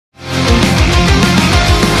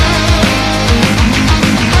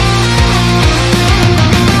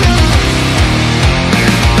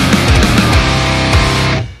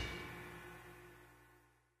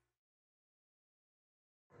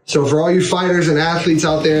So for all you fighters and athletes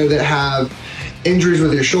out there that have injuries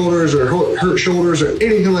with your shoulders or hurt shoulders or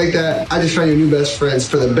anything like that, I just found your new best friends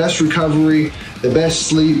for the best recovery, the best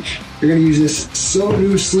sleep. You're gonna use this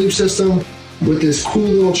SONU Sleep System with this cool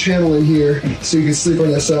little channel in here so you can sleep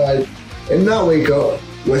on the side and not wake up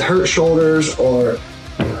with hurt shoulders or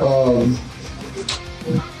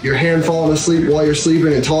your hand falling asleep while you're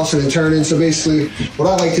sleeping and tossing and turning. So basically what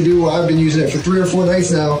I like to do, I've been using it for 3 or 4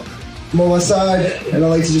 nights now. I'm on my side and I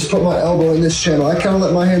like to just put my elbow in this channel. I kind of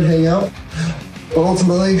let my hand hang out, but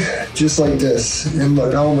ultimately just like this. And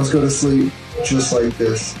look, I almost go to sleep just like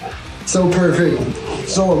this. So perfect,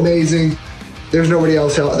 so amazing. There's nobody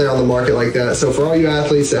else out there on the market like that. So for all you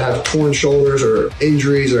athletes that have torn shoulders or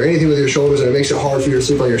injuries or anything with your shoulders and it makes it hard for you to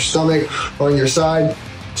sleep on your stomach or on your side,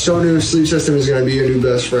 SONU Sleep System is gonna be your new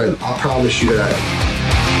best friend. I promise you that.